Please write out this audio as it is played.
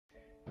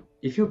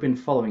If you've been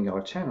following our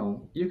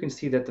channel, you can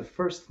see that the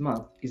first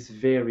month is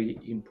very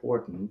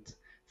important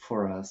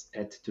for us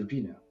at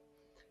Turbina.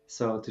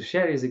 So to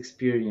share his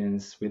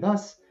experience with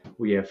us,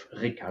 we have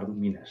Ricardo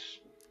Minas.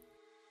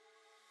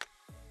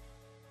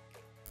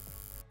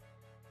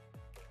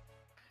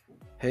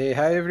 Hey,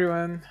 hi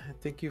everyone.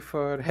 Thank you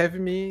for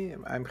having me.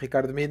 I'm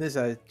Ricardo Minas.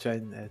 I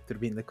joined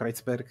Turbine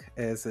Kreuzberg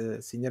as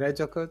a senior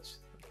agile coach.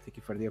 Thank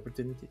you for the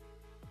opportunity.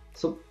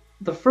 So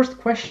the first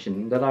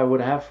question that I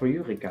would have for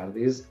you, Ricardo,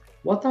 is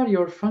what are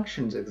your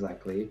functions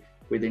exactly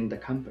within the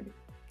company?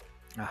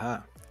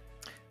 Aha,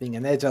 being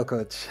an agile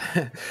coach.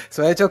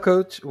 So, agile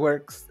coach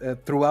works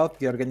throughout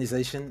the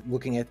organization,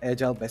 looking at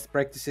agile best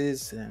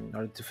practices in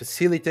order to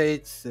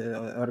facilitate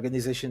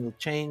organizational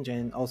change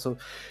and also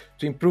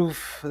to improve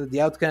the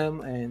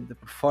outcome and the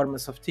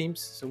performance of teams.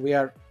 So, we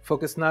are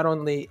focused not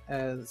only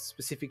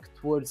specific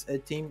towards a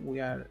team, we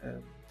are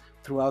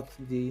throughout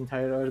the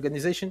entire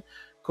organization,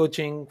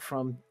 coaching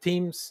from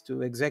teams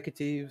to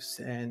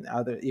executives and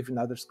even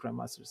other scrum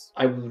masters.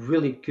 I'm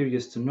really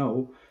curious to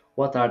know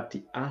what are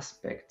the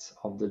aspects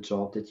of the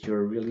job that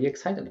you're really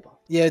excited about.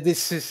 Yeah,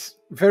 this is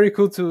very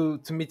cool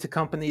to meet a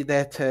company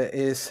that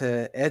is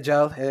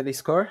agile at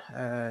its core.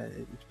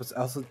 It was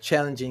also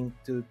challenging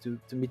to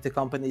meet a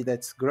company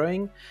that's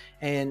growing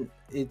and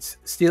it's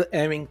still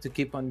aiming to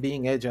keep on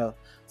being agile.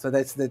 So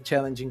that's the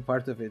challenging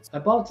part of it.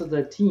 About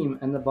the team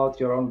and about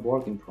your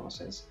onboarding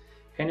process,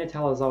 can you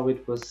tell us how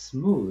it was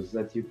smooth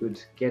that you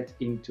could get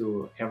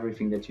into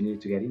everything that you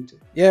needed to get into?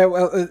 Yeah,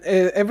 well,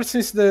 ever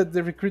since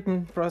the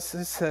recruitment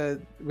process,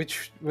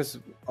 which was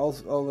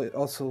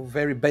also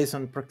very based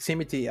on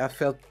proximity, I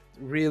felt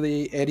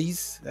really at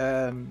ease.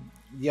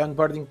 The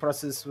onboarding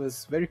process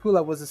was very cool.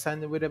 I was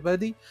assigned with a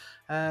buddy,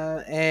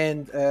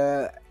 and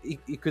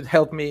it could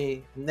help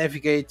me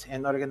navigate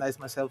and organize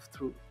myself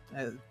through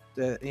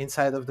the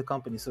inside of the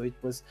company. So it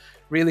was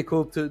really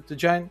cool to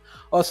join.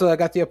 Also, I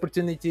got the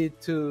opportunity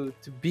to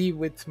be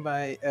with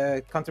my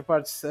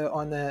counterparts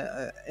on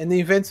an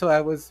event, so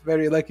I was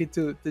very lucky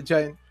to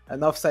join an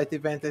offsite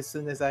event as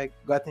soon as I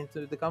got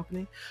into the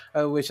company,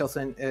 which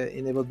also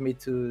enabled me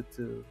to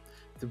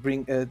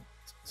bring to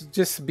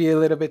just be a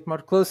little bit more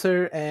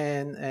closer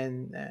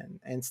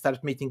and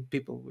start meeting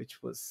people,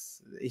 which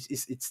was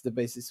it's the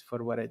basis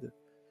for what I do.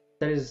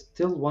 There is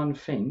still one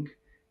thing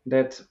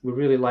that we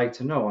really like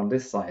to know on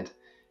this side,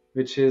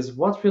 which is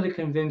what really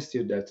convinced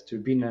you that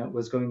Turbina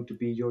was going to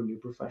be your new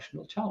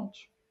professional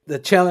challenge? The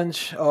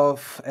challenge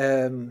of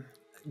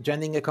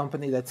joining a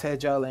company that's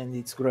agile and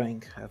it's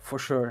growing, for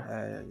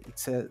sure.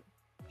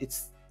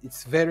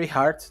 It's very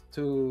hard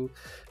to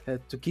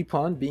keep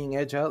on being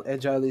agile.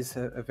 Agile is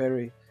a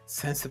very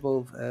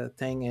sensible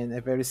thing and a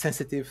very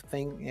sensitive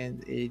thing,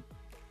 and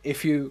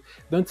if you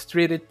don't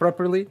treat it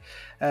properly,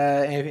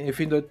 and if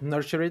you don't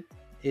nurture it,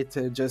 it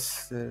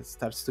just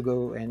starts to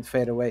go and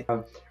fade away.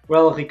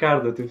 Well,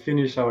 Ricardo, to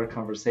finish our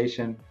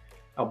conversation,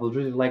 I would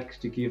really like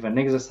to give an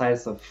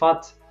exercise of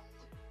thought.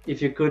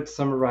 If you could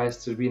summarize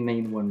Turbina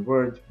in one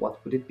word,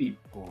 what would it be?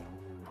 Oh,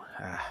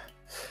 ah,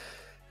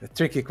 a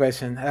tricky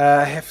question.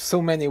 I have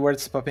so many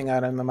words popping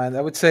out in my mind.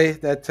 I would say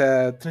that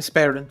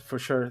transparent for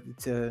sure.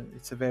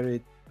 It's a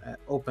very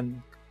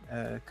open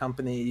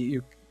company.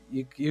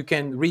 You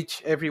can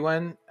reach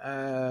everyone.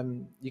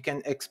 You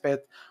can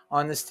expect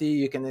honesty.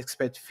 You can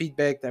expect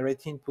feedback,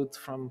 direct input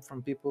from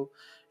people,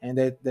 and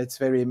that's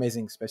very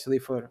amazing, especially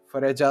for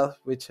agile,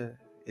 which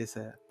is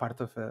a part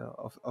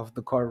of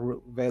the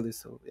core values.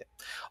 So yeah.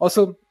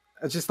 Also,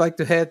 I just like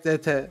to add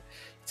that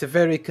it's a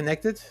very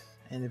connected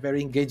and a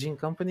very engaging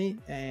company,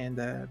 and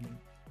a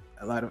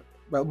lot of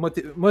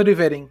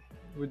motivating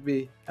would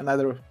be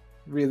another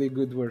really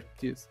good word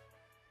to use.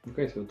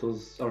 Okay, so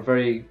those are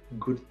very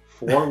good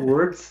four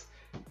words,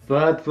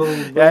 but we'll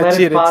Yeah, I let it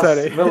cheated. pass.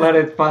 Sorry. We'll let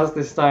it pass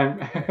this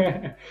time.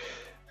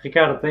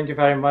 Ricardo, thank you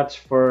very much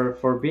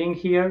for being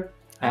here,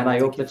 and I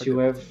hope Thank you that for you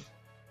the have opportunity.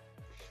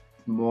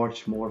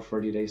 much more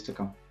 30 days to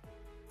come.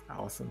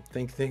 Awesome.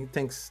 Thanks.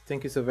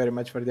 Thank you so very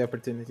much for the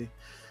opportunity.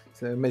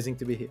 It's amazing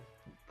to be here.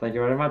 Thank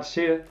you very much.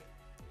 See you.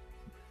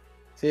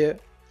 See you.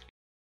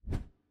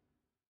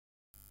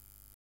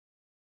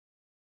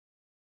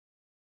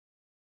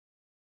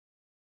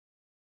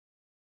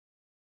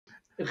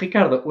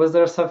 Ricardo, was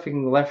there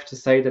something left to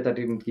say that I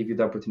didn't give you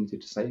the opportunity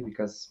to say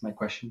because my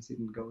questions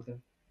didn't go there?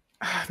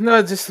 No,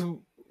 I just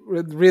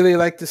would really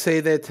like to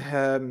say that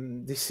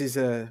this is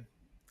a,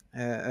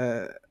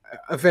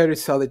 a very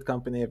solid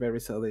company, a very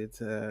solid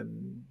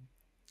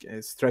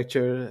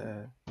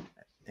structure,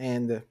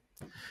 and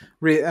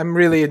I'm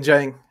really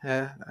enjoying.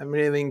 I'm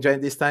really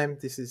enjoying this time.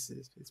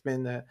 It's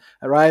been a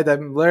ride.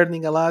 I'm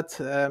learning a lot.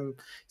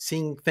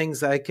 Seeing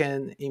things I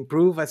can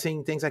improve. I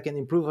seeing things I can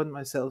improve on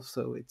myself.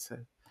 So it's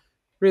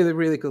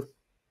really cool.